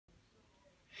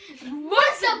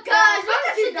What's up, guys?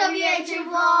 Welcome to WHA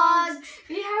Vlogs.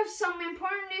 We have some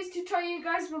important news to tell you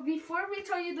guys, but before we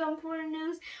tell you the important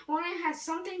news, William has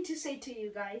something to say to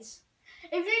you guys.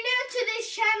 If you're new to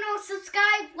this channel,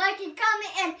 subscribe, like, and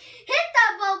comment, and hit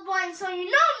that bell button so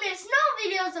you don't miss no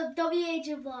videos of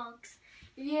WHA Vlogs.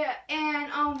 Yeah,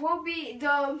 and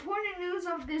the important news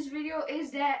of this video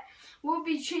is that we'll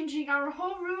be changing our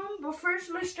whole room. But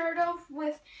first, let's start off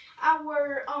with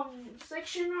our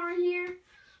section over here.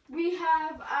 We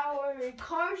have our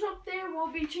cars up there.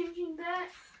 We'll be changing that.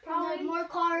 Probably more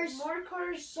cars.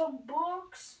 Some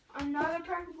books, another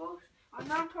pack of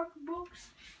books,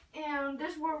 and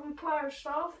this is where we put our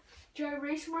stuff. Dry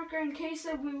erase marker in case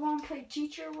that we won't play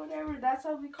teacher or whatever. That's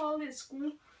how we call it at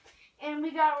school. And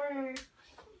we got our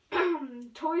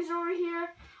toys over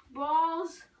here,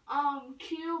 balls,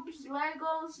 cubes,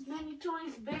 Legos, mini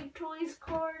toys, big toys,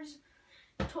 cars,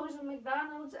 toys of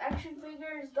McDonald's, action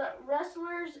figures, the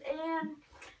wrestlers, and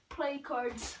play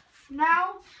cards.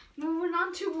 Now, moving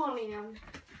on to William.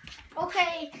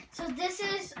 Okay, so this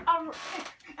is our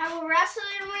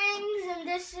wrestling rings, and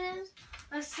this is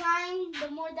a sign. The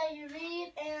more that you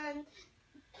read,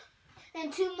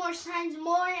 and two more signs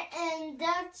more, and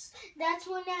that's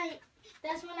when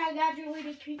I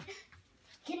graduated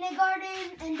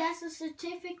kindergarten, and that's a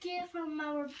certificate from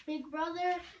our big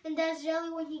brother, and that's Jelly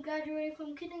when he graduated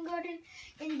from kindergarten,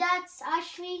 and that's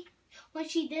Ashley when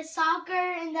she did soccer,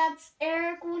 and that's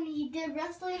Eric when he did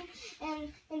wrestling,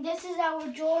 and this is our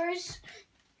drawers.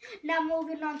 Now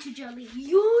moving on to Jelly.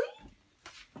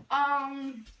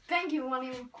 Thank you,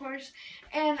 William, of course.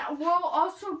 And we'll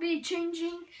also be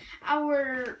changing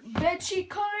our bedsheet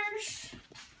colors.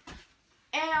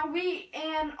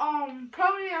 And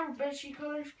probably our bedsheet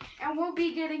colors. And we'll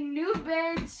be getting new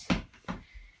beds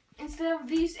instead of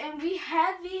these. And we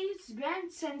had these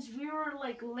beds since we were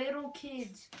like little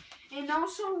kids. And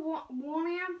also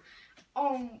William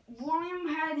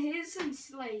had his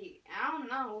since like, I don't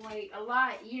know, like a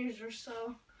lot of years or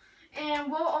so.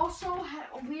 And we'll also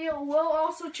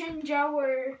change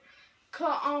our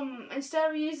instead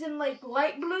of using like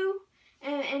light blue,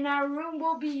 and in our room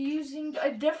we'll be using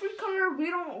a different color.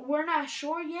 We're not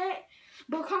sure yet,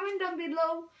 but comment down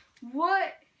below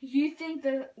what you think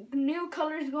the new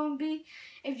color is going to be.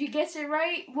 If you guess it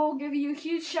right, we'll give you a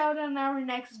huge shout out in our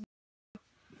next video.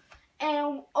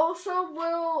 And also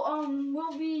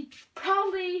we'll be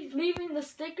probably leaving the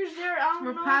stickers there.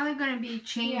 We're probably gonna be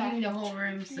changing the whole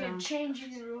room. So yeah,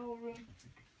 changing the whole room.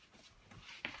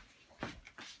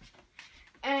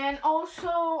 And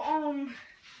also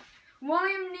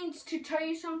William needs to tell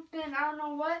you something. I don't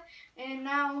know what. And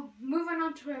now moving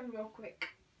on to him real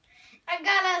quick. I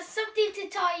got something to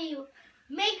tell you.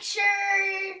 Make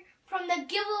sure from the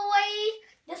giveaway,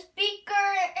 the speaker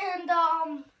and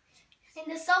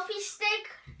the selfie stick.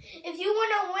 If you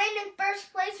want to win in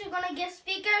first place, you're going to get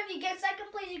speaker. If you get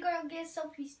second place, you're going to get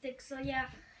selfie stick. So yeah,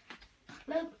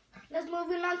 let's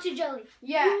move on to Jelly.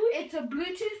 Yeah, it's a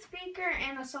Bluetooth speaker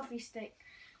and a selfie stick.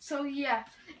 So yeah,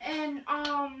 and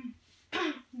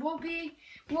we'll be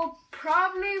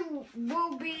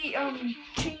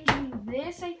changing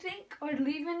this, I think, or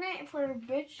leaving it for a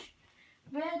bed.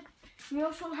 We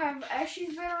also have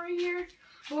Ashley's bed over here,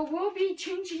 but we'll be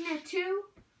changing it too.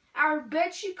 Our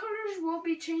bedsheet colors, we'll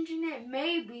be changing it,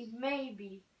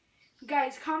 maybe.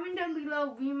 Guys, comment down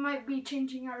below. We might be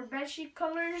changing our bedsheet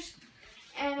colors.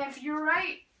 And if you're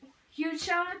right, huge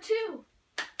shout out too.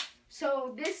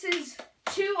 So this is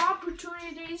 2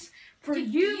 opportunities for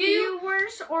you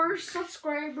viewers or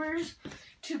subscribers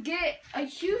to get a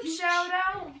huge shout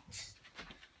out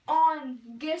on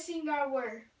guessing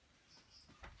our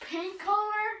paint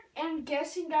color and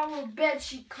guessing our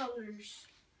bedsheet colors.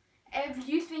 If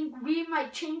you think we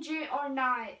might change it or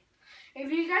not. If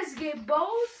you guys get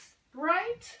both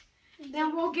right,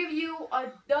 then we'll give you a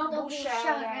double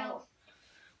shout out.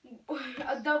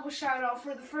 A double shout out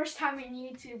for the first time in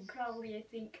YouTube, probably, I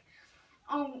think.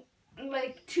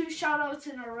 Like 2 shout outs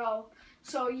in a row.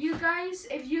 So you guys,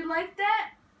 if you like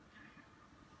that,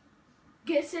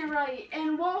 guess it right.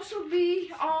 And we'll also be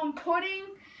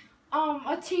putting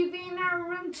a TV in our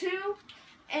room too,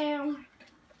 and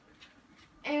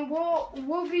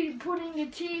we'll be putting a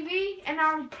TV and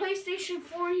our PlayStation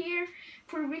 4 here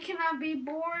for We Cannot Be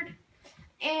Bored,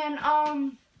 and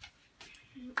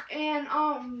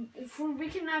for We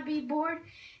Cannot Be Bored.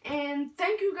 And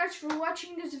thank you guys for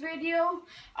watching this video.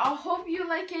 I hope you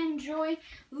like and enjoy.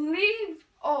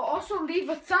 Also leave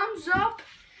a thumbs up.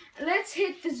 Let's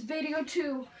hit this video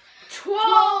to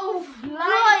 12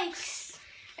 likes.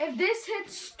 If this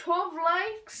hits 12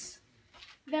 likes,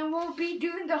 then we'll be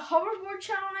doing the hoverboard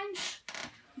challenge.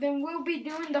 then we'll be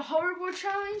doing the hoverboard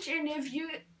challenge. And if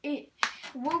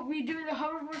we'll be doing the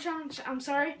hoverboard challenge. I'm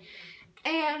sorry.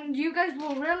 And you guys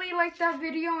will really like that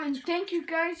video. And thank you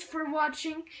guys for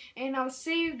watching. And I'll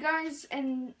see you guys.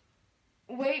 And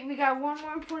wait, we got one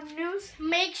more important news.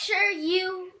 Make sure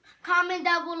you comment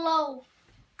down below.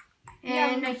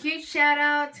 And a huge shout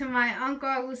out to my Uncle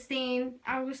Agustin.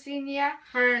 Yeah.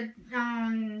 For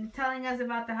telling us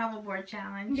about the hoverboard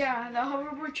challenge. Yeah, the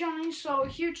hoverboard challenge. So a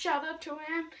huge shout out to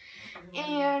him.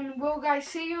 And we'll guys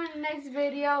see you in the next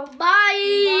video.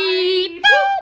 Bye. Bye.